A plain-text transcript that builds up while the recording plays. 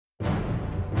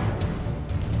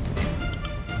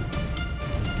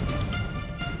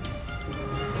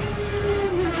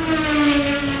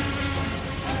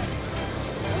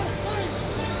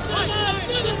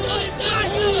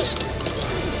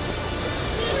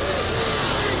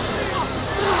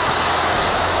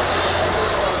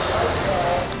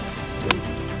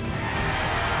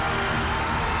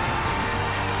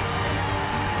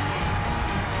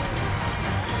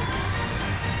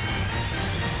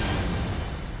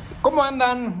¿Cómo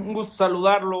andan? Un gusto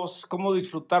saludarlos. ¿Cómo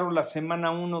disfrutaron la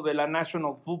semana 1 de la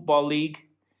National Football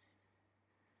League?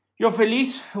 Yo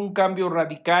feliz, un cambio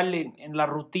radical en la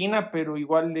rutina, pero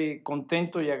igual de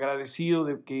contento y agradecido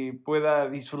de que pueda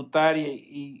disfrutar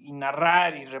y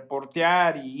narrar y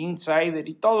reportear y insider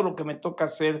y todo lo que me toca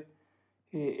hacer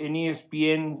en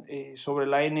ESPN sobre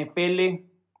la NFL.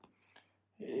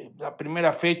 La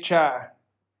primera fecha,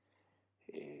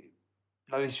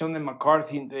 la decisión de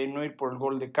McCarthy de no ir por el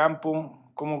gol de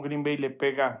campo, cómo Green Bay le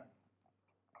pega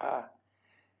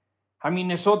a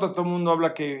Minnesota. Todo el mundo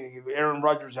habla que Aaron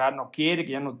Rodgers ya no quiere,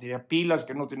 que ya no tenía pilas,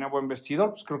 que no tenía buen vestidor.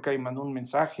 Pues creo que ahí mandó un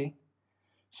mensaje.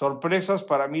 Sorpresas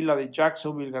para mí la de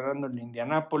Jacksonville ganando en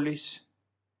Indianápolis.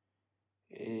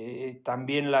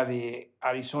 También la de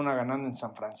Arizona ganando en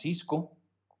San Francisco.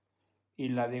 Y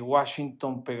la de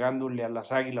Washington pegándole a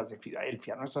las Águilas de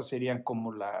Filadelfia, ¿no? Esas serían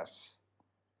como las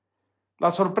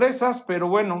sorpresas, pero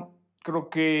bueno, creo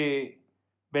que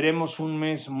veremos un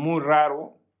mes muy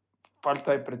raro.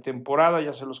 Falta de pretemporada,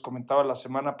 ya se los comentaba la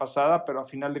semana pasada, pero a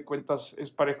final de cuentas es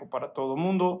parejo para todo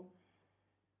mundo.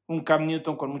 Un Cam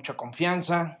Newton con mucha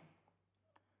confianza,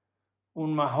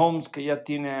 un Mahomes que ya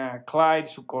tiene a Clyde,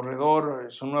 su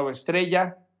corredor, su nueva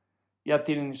estrella, ya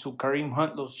tienen su Kareem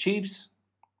Hunt los Chiefs,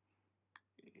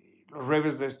 los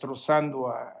Ravens destrozando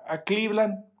a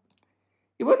Cleveland.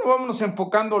 Y bueno, vámonos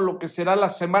enfocando lo que será la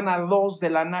semana 2 de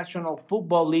la National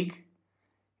Football League.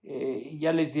 Y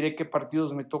ya les diré qué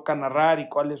partidos me toca narrar y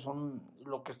cuáles son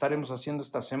lo que estaremos haciendo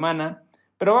esta semana.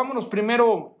 Pero vámonos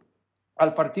primero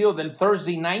al partido del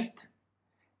Thursday Night.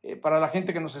 Para la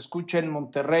gente que nos escucha en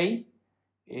Monterrey,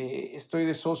 estoy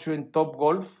de socio en Top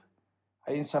Golf,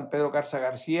 ahí en San Pedro Garza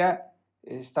García.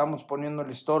 Estamos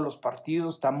poniéndoles todos los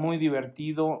partidos, está muy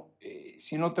divertido.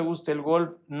 Si no te gusta el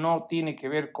golf, no tiene que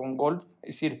ver con golf.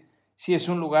 Es decir, sí es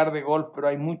un lugar de golf, pero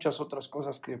hay muchas otras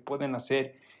cosas que pueden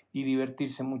hacer y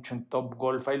divertirse mucho en Top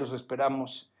Golf. Ahí los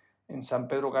esperamos en San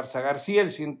Pedro Garza García. El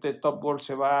siguiente Top Golf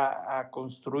se va a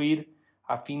construir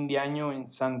a fin de año en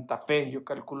Santa Fe. Yo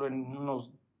calculo en unos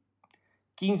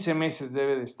 15 meses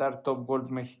debe de estar Top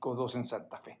Golf México 2 en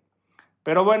Santa Fe.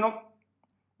 Pero bueno,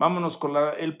 vámonos con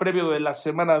el previo de la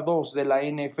semana 2 de la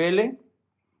NFL,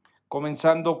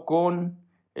 comenzando con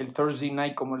el Thursday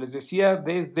Night, como les decía,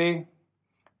 desde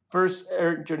First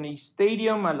Journey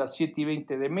Stadium a las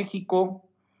 7:20 de México,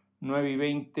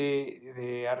 9:20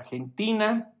 de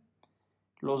Argentina.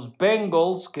 Los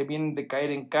Bengals, que vienen de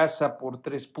caer en casa por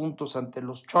 3 puntos ante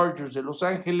los Chargers de Los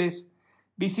Ángeles,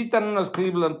 visitan unos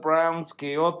Cleveland Browns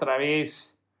que otra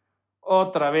vez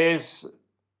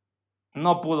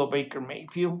no pudo Baker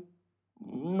Mayfield.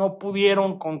 No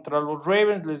pudieron contra los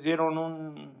Ravens, les dieron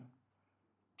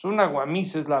un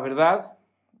aguamises, la verdad.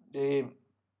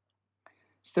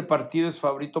 Este partido es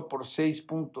favorito por 6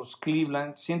 puntos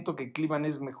Cleveland. Siento que Cleveland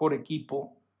es mejor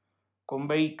equipo. Con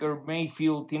Baker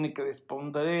Mayfield tiene que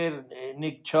responder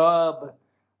Nick Chubb,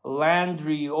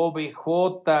 Landry,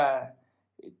 OBJ,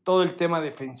 todo el tema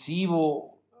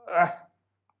defensivo.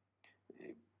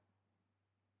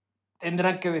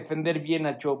 Tendrán que defender bien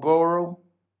a Joe Burrow.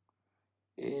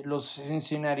 Los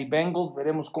Cincinnati Bengals,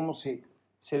 veremos cómo se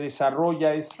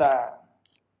desarrolla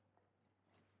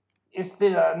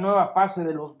la nueva fase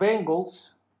de los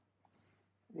Bengals.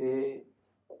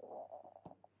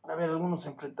 A ver, algunos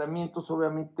enfrentamientos,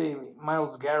 obviamente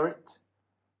Myles Garrett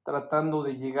tratando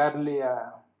de llegarle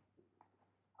a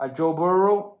Joe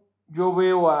Burrow. Yo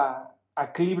veo a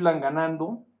Cleveland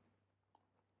ganando.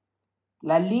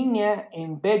 La línea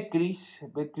en Betcris,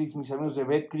 mis amigos de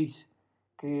Betcris,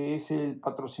 que es el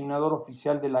patrocinador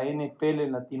oficial de la NFL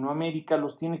en Latinoamérica,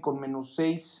 los tiene con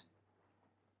 -6.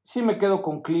 Sí me quedo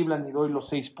con Cleveland y doy los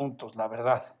 6 puntos, la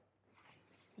verdad.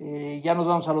 Ya nos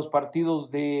vamos a los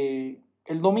partidos de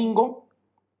el domingo.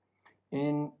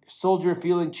 En Soldier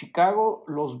Field en Chicago,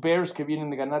 los Bears, que vienen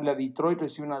de ganarle a Detroit,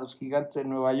 reciben a los Gigantes de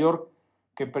Nueva York,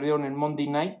 que perdieron en Monday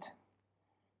Night.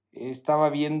 Estaba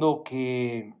viendo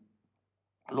que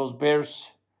los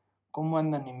Bears, ¿cómo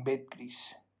andan en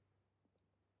Betcris?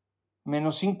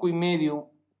 -5.5.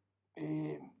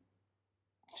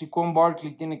 Saquon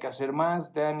Barkley tiene que hacer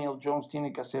más, Daniel Jones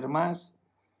tiene que hacer más.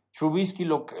 Trubisky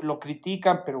lo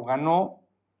critican, pero ganó.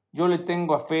 Yo le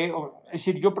tengo a fe, es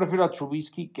decir, yo prefiero a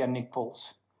Trubisky que a Nick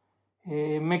Foles.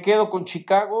 Me quedo con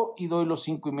Chicago y doy los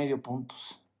 5.5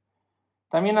 puntos.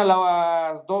 También a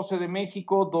las 12 de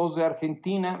México, 2 de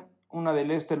Argentina, una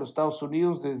del este de los Estados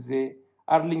Unidos, desde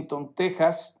Arlington,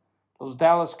 Texas, los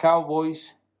Dallas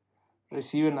Cowboys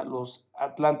reciben a los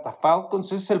Atlanta Falcons.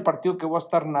 Ese es el partido que voy a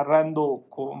estar narrando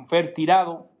con Fer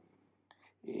Tirado.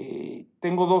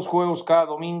 Tengo 2 juegos cada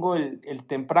domingo, el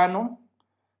temprano,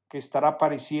 que estará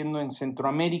apareciendo en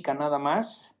Centroamérica nada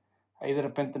más, Ahí de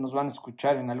repente nos van a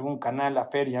escuchar en algún canal a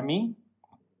Fer y a mí.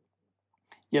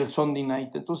 Y el Sunday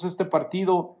Night. Entonces este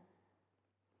partido,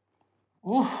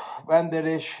 Van Der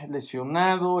Esch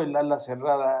lesionado, el ala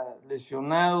cerrada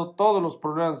lesionado, todos los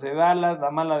problemas de Dallas, la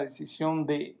mala decisión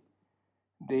de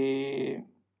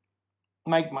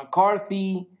Mike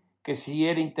McCarthy, que si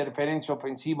era interferencia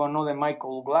ofensiva o no de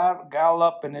Michael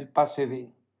Gallup en el pase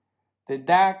de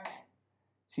Dak,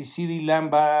 si CeeDee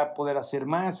Lamb va a poder hacer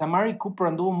más. Amari Cooper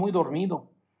anduvo muy dormido.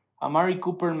 Amari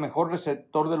Cooper, el mejor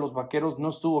receptor de los Vaqueros, no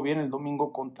estuvo bien el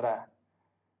domingo contra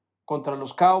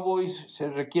los Cowboys. Se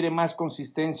requiere más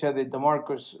consistencia de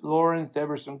DeMarcus Lawrence, de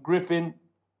Everson Griffin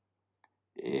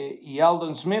y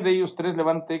Aldon Smith. Ellos tres le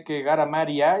van a tener que llegar a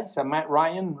Matty Ice, a Matt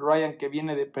Ryan que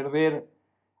viene de perder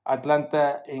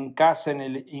Atlanta en casa en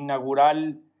el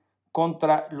inaugural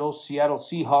contra los Seattle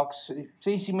Seahawks.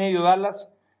 6.5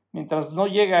 Dallas, mientras no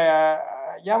llega,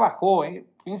 ya bajó,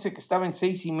 fíjense que estaba en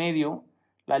 6.5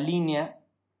 la línea,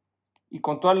 y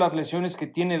con todas las lesiones que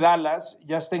tiene Dallas,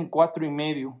 ya está en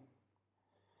 4.5.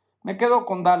 Me quedo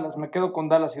con Dallas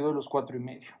y doy los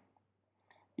 4.5.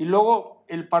 Y luego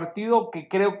el partido que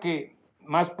creo que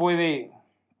más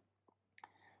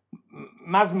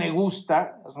me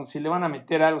gusta, si le van a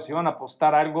meter algo, si van a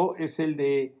apostar algo, es el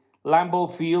de Lambeau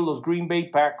Field, los Green Bay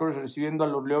Packers recibiendo a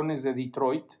los Leones de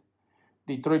Detroit.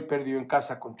 Detroit perdió en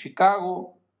casa con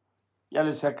Chicago. Ya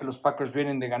les decía que los Packers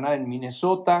vienen de ganar en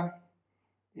Minnesota.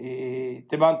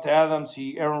 Devante Adams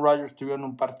y Aaron Rodgers tuvieron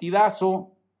un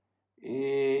partidazo.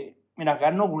 Mira,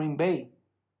 ganó Green Bay.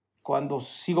 Cuando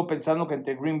sigo pensando que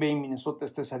entre Green Bay y Minnesota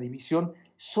está esa división,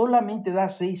 solamente da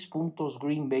 6 puntos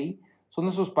Green Bay. Son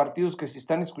esos partidos que si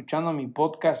están escuchando mi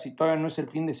podcast y todavía no es el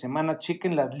fin de semana,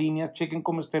 chequen las líneas, chequen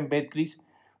cómo está en Betcris,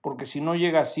 porque si no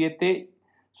llega a 7,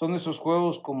 son esos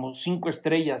juegos como 5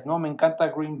 estrellas, ¿no? Me encanta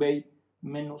Green Bay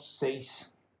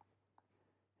 -6.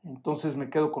 Entonces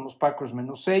me quedo con los Packers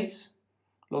 -6.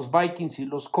 Los Vikings y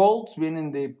los Colts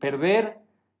vienen de perder.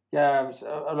 Ya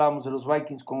hablábamos de los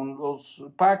Vikings con los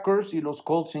Packers y los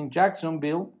Colts en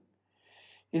Jacksonville.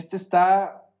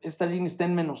 Esta línea está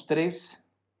en -3.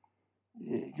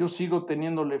 Yo sigo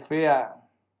teniéndole fe a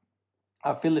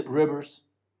Philip Rivers.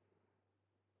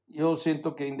 Yo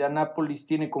siento que Indianapolis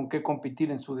tiene con qué competir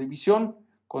en su división.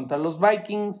 Contra los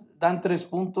Vikings dan 3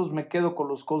 puntos. Me quedo con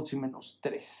los Colts y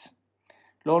 -3.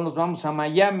 Luego nos vamos a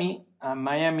Miami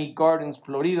Gardens,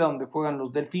 Florida, donde juegan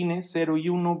los Delfines,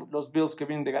 0-1, los Bills que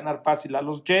vienen de ganar fácil a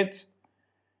los Jets.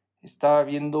 Estaba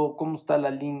viendo cómo está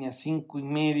la línea,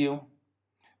 5.5,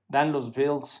 dan los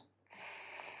Bills.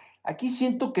 Aquí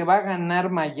siento que va a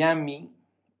ganar Miami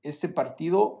este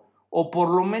partido, o por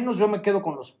lo menos yo me quedo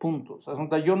con los puntos.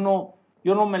 Yo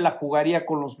no me la jugaría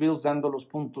con los Bills dando los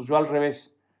puntos, yo al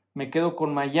revés, me quedo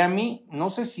con Miami. No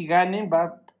sé si ganen,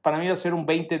 para mí va a ser un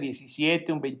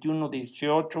 20-17, un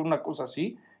 21-18, una cosa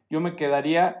así. Yo me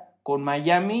quedaría con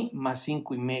Miami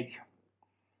 +5.5.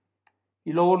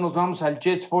 Y luego nos vamos al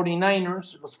Jets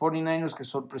 49ers, los 49ers que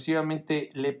sorpresivamente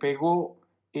le pegó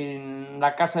en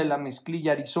la casa de la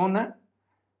mezclilla Arizona.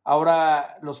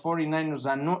 Ahora los 49ers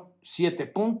dan 7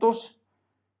 puntos.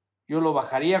 Yo lo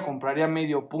bajaría, compraría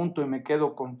medio punto y me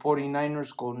quedo con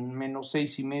 49ers con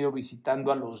 -6.5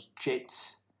 visitando a los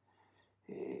Jets.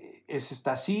 Ese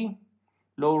está así.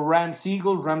 Luego Rams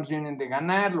vienen de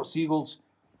ganar. Los Eagles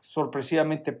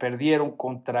sorpresivamente perdieron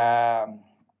contra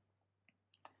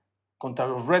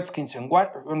los Redskins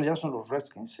bueno, ya son los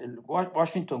Redskins, el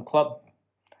Washington Club,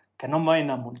 que no me vayan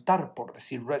a multar por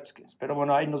decir Redskins, pero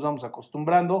bueno, ahí nos vamos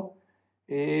acostumbrando.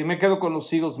 Me quedo con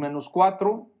los Eagles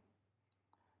 -4.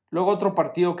 Luego otro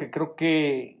partido que creo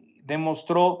que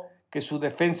demostró que su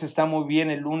defensa está muy bien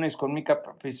el lunes con Micah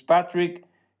Fitzpatrick.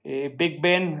 Big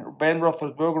Ben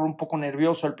Roethlisberger un poco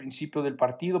nervioso al principio del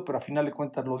partido, pero a final de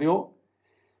cuentas lo dio.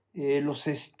 Los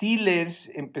Steelers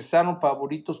empezaron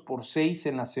favoritos por 6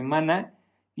 en la semana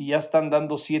y ya están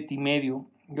dando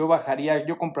 7.5.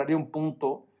 Yo compraría un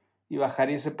punto y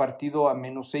bajaría ese partido a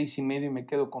 -6.5 y me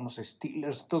quedo con los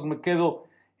Steelers. Entonces me quedo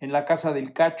en la casa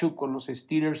del Cachu con los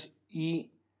Steelers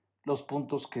y los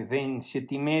puntos que den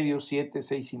 7.5, 7,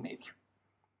 6.5.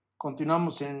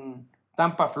 Continuamos en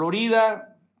Tampa, Florida.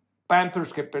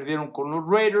 Panthers que perdieron con los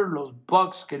Raiders, los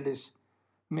Bucks que les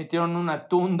metieron una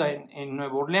tunda en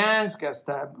Nueva Orleans, que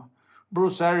hasta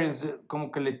Bruce Arians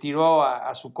como que le tiró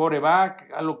a su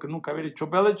quarterback, algo que nunca había hecho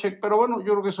Belichick, pero bueno,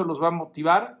 yo creo que eso los va a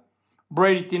motivar.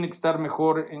 Brady tiene que estar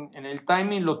mejor en el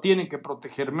timing, lo tiene que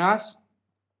proteger más,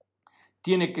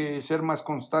 tiene que ser más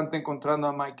constante encontrando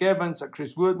a Mike Evans, a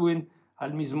Chris Goodwin,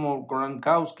 al mismo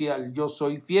Gronkowski, al Yo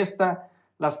Soy Fiesta.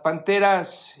 Las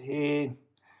Panteras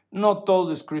No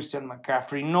todo es Christian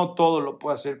McCaffrey, no todo lo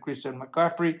puede hacer Christian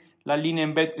McCaffrey. La línea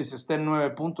en Betcris está en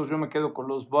 9 puntos, yo me quedo con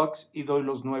los Bucks y doy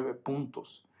los 9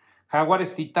 puntos.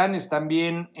 Jaguares Titanes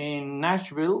también en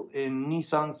Nashville, en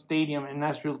Nissan Stadium en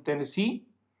Nashville, Tennessee.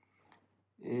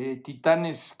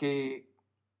 Titanes ¿qué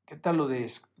tal lo de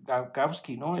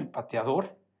Gakowski, ¿no? El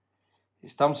pateador.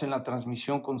 Estamos en la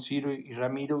transmisión con Ciro y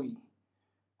Ramiro y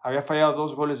había fallado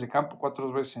 2 goles de campo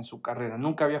 4 veces en su carrera.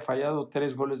 Nunca había fallado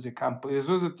 3 goles de campo. Y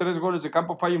después de 3 goles de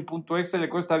campo falla un punto extra, le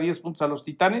cuesta 10 puntos a los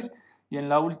Titanes. Y en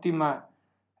la última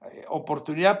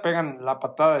oportunidad pegan la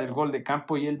patada del gol de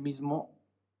campo y él mismo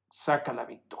saca la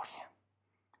victoria.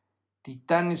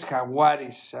 Titanes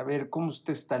Jaguares. A ver, ¿cómo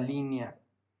está esta línea?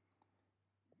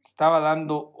 Estaba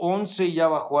dando 11 y ya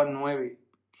bajó a 9.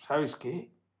 ¿Sabes qué?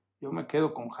 Yo me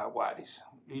quedo con Jaguares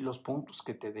y los puntos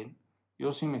que te den.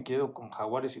 Yo sí me quedo con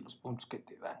Jaguares y los puntos que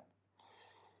te dan.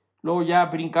 Luego ya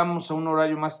brincamos a un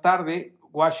horario más tarde.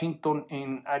 Washington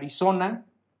en Arizona.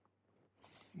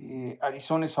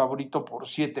 Arizona es favorito por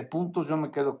 7 puntos. Yo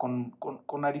me quedo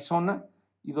con Arizona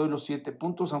y doy los 7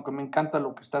 puntos, aunque me encanta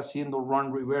lo que está haciendo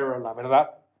Ron Rivera, la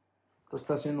verdad. Lo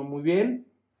está haciendo muy bien.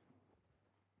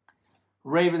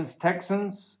 Ravens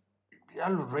Texans. Ya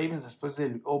los Ravens después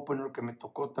del opener que me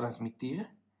tocó transmitir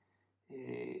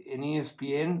en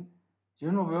ESPN,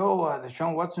 yo no veo a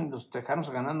Deshaun Watson y los Tejanos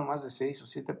ganando más de 6 o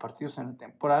 7 partidos en la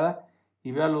temporada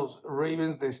y veo a los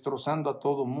Ravens destrozando a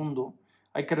todo mundo.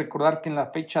 Hay que recordar que en la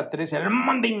fecha 13, el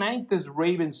Monday Night es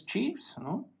Ravens Chiefs,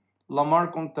 ¿no?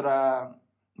 Lamar contra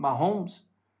Mahomes.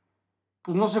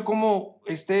 Pues no sé cómo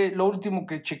lo último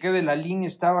que chequé de la línea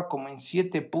estaba como en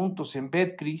 7 puntos en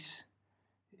Betcris.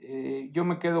 Yo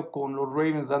me quedo con los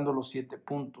Ravens dando los 7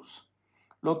 puntos.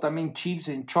 Luego también Chiefs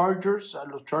en Chargers, a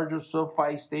los Chargers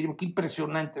SoFi Stadium. Qué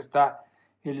impresionante está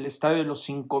el estadio de los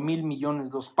 5,000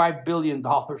 millones, los $5 billion,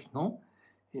 ¿no?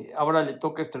 Ahora le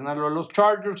toca estrenarlo a los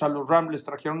Chargers, a los Rams les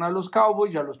trajeron a los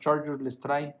Cowboys y a los Chargers les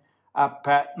traen a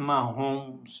Pat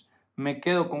Mahomes. Me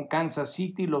quedo con Kansas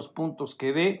City, los puntos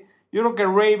que dé. Yo creo que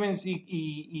Ravens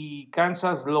y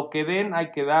Kansas lo que den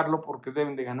hay que darlo porque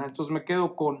deben de ganar. Entonces me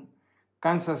quedo con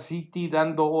Kansas City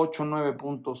dando 8 o 9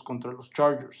 puntos contra los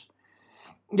Chargers.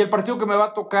 Y el partido que me va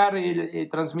a tocar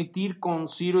transmitir con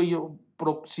Ciro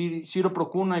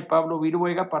Procuna y Pablo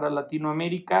Viruega para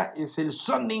Latinoamérica es el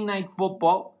Sunday Night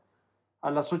Football a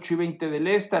las 8:20 del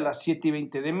Este, a las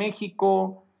 7:20 de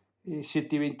México,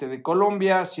 7:20 de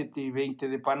Colombia, 7:20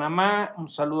 de Panamá. Un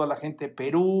saludo a la gente de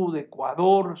Perú, de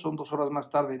Ecuador, son 2 horas más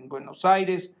tarde en Buenos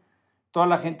Aires. Toda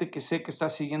la gente que sé que está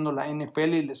siguiendo la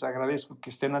NFL y les agradezco que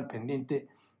estén al pendiente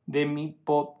de mi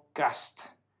podcast.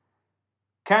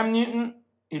 Cam Newton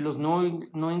y los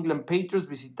New England Patriots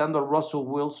visitando a Russell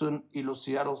Wilson y los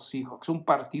Seattle Seahawks. Un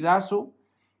partidazo.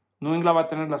 New England va a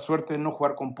tener la suerte de no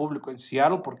jugar con público en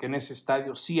Seattle porque en ese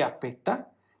estadio sí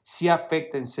afecta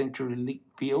en Century League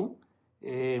Field.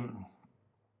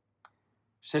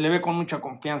 Se le ve con mucha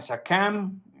confianza a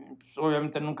Cam. Pues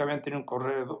obviamente nunca habían tenido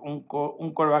un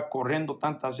quarterback corriendo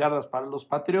tantas yardas para los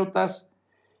Patriotas.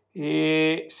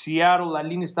 Seattle, la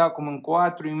línea estaba como en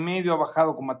 4.5, ha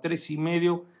bajado como a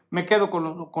 3.5. Me quedo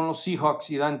con los Seahawks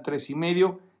y dan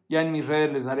 3.5. Ya en mis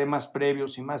redes les daré más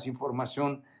previos y más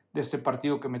información de este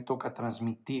partido que me toca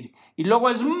transmitir. Y luego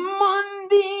es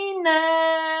Monday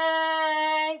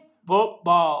Night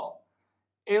Football.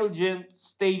 Allegiant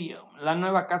Stadium, la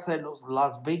nueva casa de los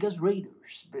Las Vegas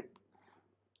Raiders.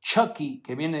 Chucky,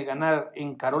 que viene de ganar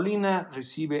en Carolina,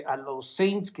 recibe a los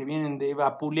Saints, que vienen de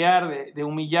vapulear, de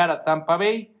humillar a Tampa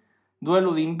Bay.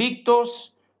 Duelo de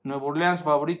invictos. Nueva Orleans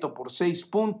favorito por 6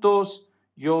 puntos.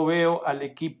 Yo veo al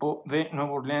equipo de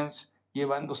Nueva Orleans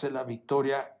llevándose la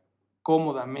victoria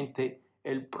cómodamente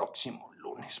el próximo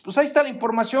lunes. Pues ahí está la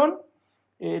información.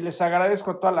 Les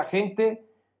agradezco a toda la gente.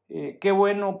 Qué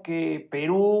bueno que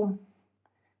Perú,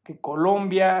 que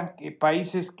Colombia, que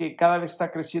países que cada vez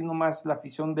está creciendo más la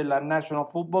afición de la National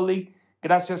Football League.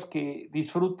 Gracias, que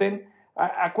disfruten.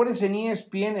 Acuérdense en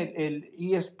ESPN, el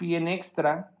ESPN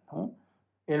Extra, ¿no?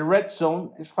 El Red Zone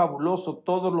es fabuloso.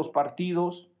 Todos los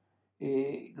partidos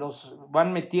los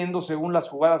van metiendo según las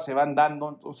jugadas se van dando.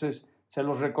 Entonces, se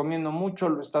los recomiendo mucho.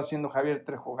 Lo está haciendo Javier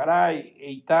Trejo Garay,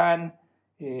 Eitan,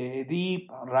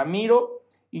 Deep, Ramiro.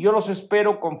 Y yo los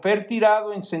espero con Fer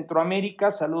Tirado en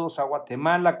Centroamérica. Saludos a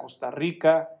Guatemala, Costa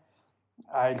Rica,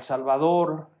 a El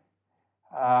Salvador,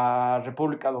 a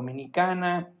República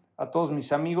Dominicana, a todos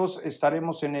mis amigos.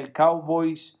 Estaremos en el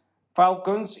Cowboys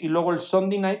Falcons y luego el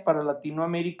Sunday Night para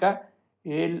Latinoamérica,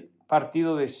 el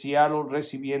partido de Seattle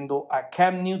recibiendo a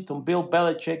Cam Newton, Bill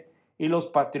Belichick y los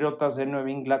Patriotas de Nueva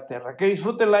Inglaterra. Que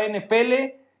disfruten la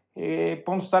NFL.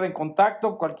 Podemos estar en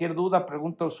contacto. Cualquier duda,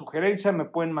 pregunta o sugerencia, me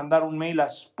pueden mandar un mail a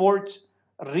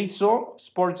sportsriso,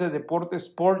 sports de deportes,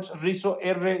 sportsriso,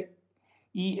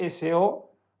 RISO,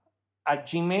 a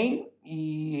Gmail,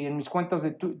 y en mis cuentas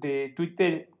de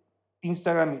Twitter,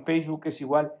 Instagram y Facebook es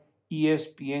igual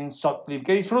ESPN Sutcliffe.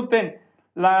 Que disfruten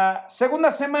la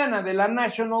segunda semana de la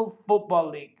National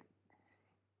Football League.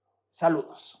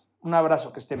 Saludos. Un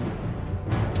abrazo, que estén bien.